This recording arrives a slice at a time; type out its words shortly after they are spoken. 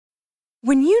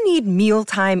When you need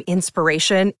mealtime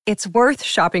inspiration, it's worth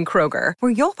shopping Kroger,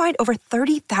 where you'll find over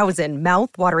 30,000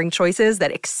 mouth-watering choices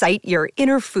that excite your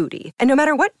inner foodie. And no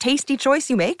matter what tasty choice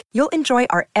you make, you'll enjoy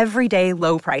our everyday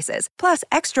low prices, plus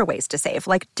extra ways to save,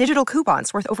 like digital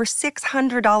coupons worth over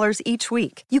 $600 each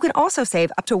week. You can also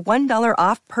save up to $1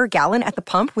 off per gallon at the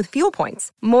pump with fuel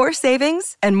points. More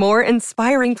savings and more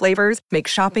inspiring flavors make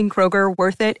shopping Kroger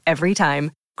worth it every time.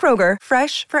 Kroger,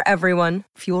 fresh for everyone.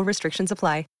 Fuel restrictions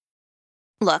apply.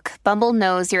 Look, Bumble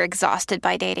knows you're exhausted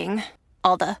by dating.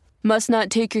 All the, must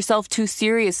not take yourself too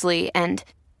seriously, and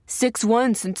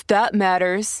 6'1" since that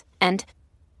matters, and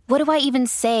what do I even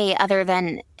say other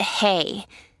than, hey?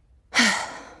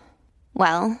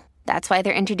 Well, that's why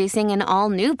they're introducing an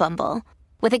all-new Bumble,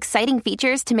 with exciting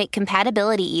features to make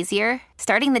compatibility easier,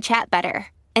 starting the chat better,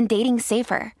 and dating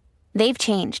safer. They've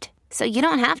changed, so you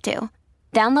don't have to.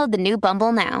 Download the new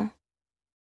Bumble now.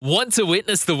 Want to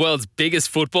witness the world's biggest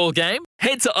football game?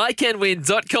 Head to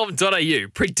iCanWin.com.au,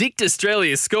 predict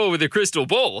Australia's score with a crystal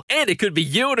ball, and it could be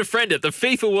you and a friend at the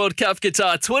FIFA World Cup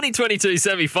Qatar 2022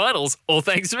 semi-finals, all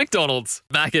thanks to McDonald's.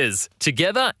 Maccas,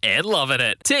 together and loving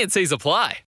it. TNCs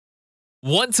apply.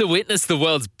 Want to witness the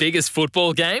world's biggest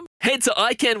football game? Head to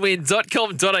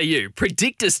iCanWin.com.au,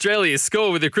 predict Australia's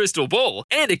score with a crystal ball,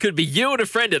 and it could be you and a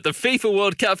friend at the FIFA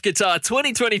World Cup Qatar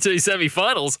 2022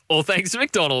 semi-finals, all thanks to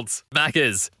McDonald's.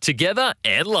 Maccas, together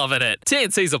and loving it.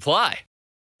 TNCs apply.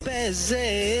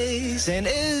 Bez's and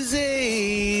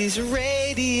Izzy's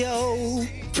radio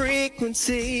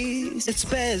frequencies. It's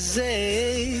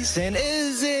Bez's and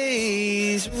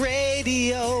Izzy's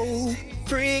radio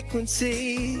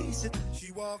frequencies.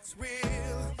 She walks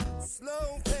real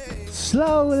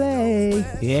slowly.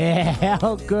 Yeah,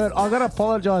 how good. I got to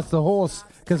apologise to Horse,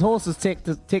 because Horse has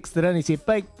texted in. He said,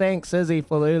 big thanks, Izzy,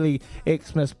 for the early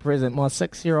Xmas present. My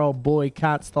 6-year-old boy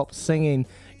can't stop singing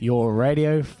your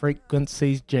radio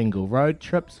frequencies jingle. Road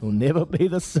trips will never be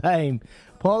the same.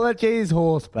 Apologies,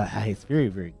 Horse, but hey, it's very,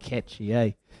 very catchy,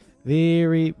 eh?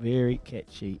 Very, very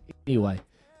catchy. Anyway,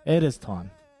 it is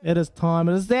time. It is time.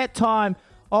 It is that time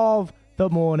of the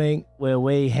morning where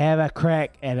we have a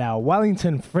crack at our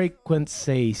Wellington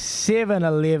frequency.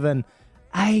 7:11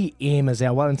 a.m. is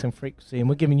our Wellington frequency, and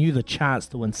we're giving you the chance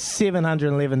to win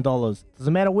 $711.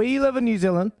 Doesn't matter where you live in New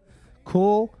Zealand,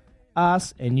 call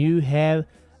us and you have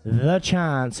the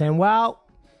chance. And well,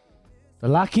 the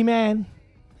lucky man,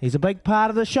 he's a big part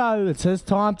of the show. It's his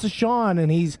time to shine,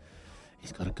 and he's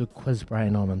got a good quiz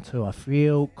brain on him too. I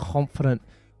feel confident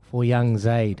for young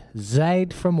Zaid.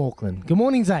 Zaid from Auckland. Good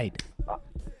morning, Zaid.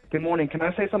 Good morning. Can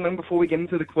I say something before we get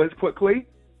into the quiz quickly?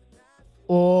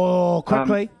 Oh,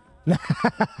 quickly.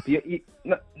 You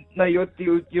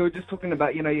were just talking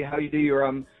about, you know, how you do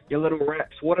your little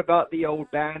raps. What about the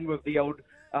old band with the old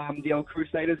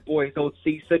Crusaders boys, old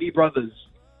Sea City Brothers?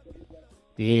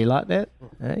 Yeah, you like that?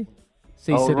 Hey,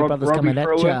 Sea City Brothers Robbie coming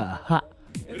at ya. Ha.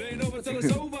 It ain't over till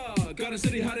it's over. Got a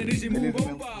city hot and easy move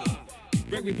over.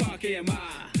 Rugby Park AMI.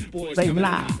 Boys coming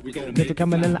in. We gonna make it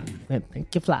fly.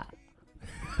 Make you fly.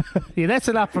 Yeah, that's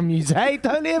enough from you, Zay.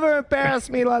 Don't ever embarrass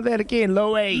me like that again,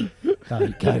 Louie.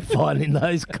 Don't go finding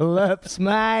those clips,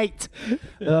 mate.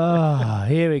 Oh,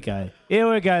 here we go.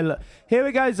 Look. Here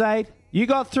we go, Zaid. You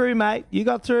got through, mate. You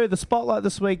got through. The spotlight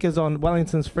this week is on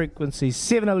Wellington's frequency,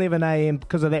 7:11 a.m.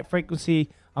 Because of that frequency,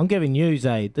 I'm giving you,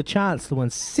 Zaid, the chance to win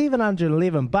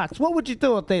 $711. What would you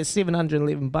do with that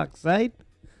 $711, Zaid?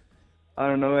 I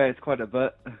don't know. It's quite a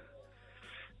bit.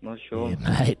 Not sure. Yeah,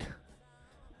 mate.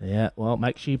 Yeah, well,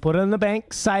 make sure you put it in the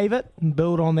bank, save it, and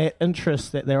build on that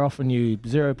interest that they're offering you,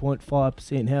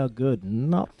 0.5%. How good?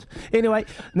 Not. Anyway,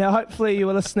 now hopefully you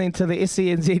were listening to the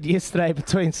SENZ yesterday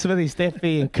between Smithy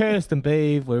Staffy and Kirsten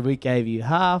Beeve, where we gave you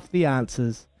half the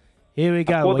answers. Here we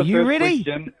go. Are you ready?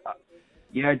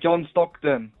 Yeah, John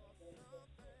Stockton.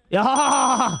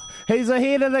 Ah, he's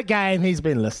ahead of the game. He's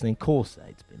been listening. Of course,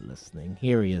 he's been listening.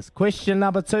 Here he is. Question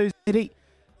number 2, Eddie.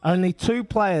 Only 2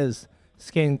 players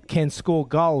can score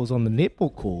goals on the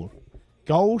netball court.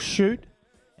 Goal shoot,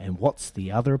 and what's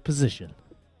the other position?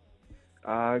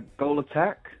 Goal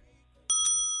attack.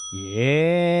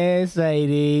 Yes,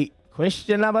 Zadie.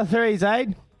 Question number 3,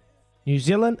 Zaid. New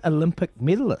Zealand Olympic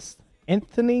medalist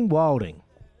Anthony Wilding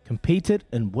competed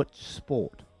in which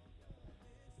sport?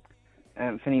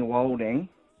 Anthony Wilding.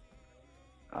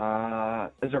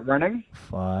 Is it running?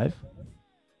 5,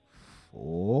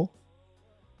 4,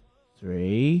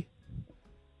 3,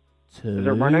 2. Is it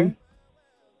running?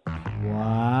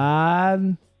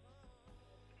 1.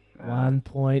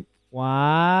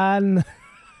 1.1.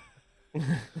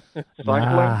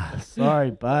 Cycling.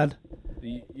 Sorry, bud.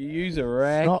 You use a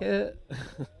racket?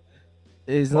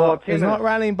 He's not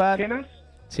running, bud. Tennis?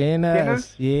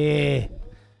 Tennis. Yeah.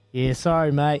 Yeah,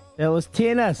 sorry, mate. It was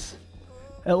tennis.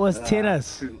 It was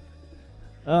tennis.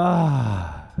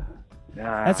 Ah.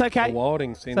 That's okay. The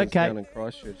Wilding Centre's okay. down in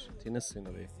Christchurch, tennis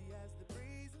centre there.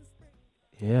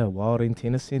 Yeah, Wilding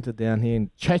Tennis Centre down here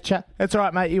in Chacha. That's all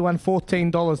right, mate. You won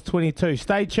 $14.22.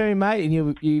 Stay tuned, mate, and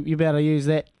you better use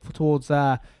that towards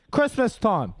Christmas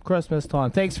time. Christmas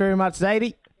time. Thanks very much,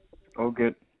 Zadie. All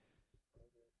good.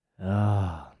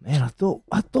 Oh, man, I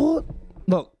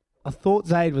thought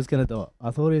Zaid was going to do it.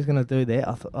 I thought he was going to do that.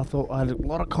 I thought I had a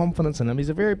lot of confidence in him. He's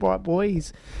a very bright boy.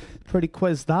 He's pretty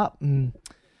quizzed up, and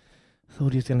I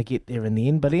thought he was going to get there in the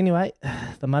end. But anyway,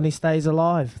 the money stays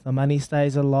alive. The money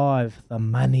stays alive. The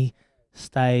money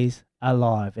stays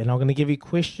alive. And I'm going to give you a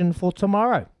question for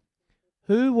tomorrow.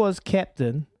 Who was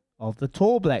captain of the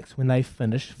Tall Blacks when they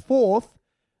finished 4th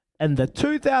in the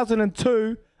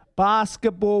 2002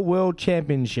 Basketball World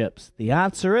Championships? The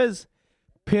answer is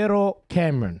Pero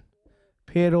Cameron.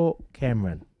 Pero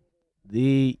Cameron.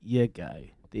 There you go.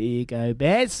 There you go,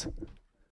 Baz.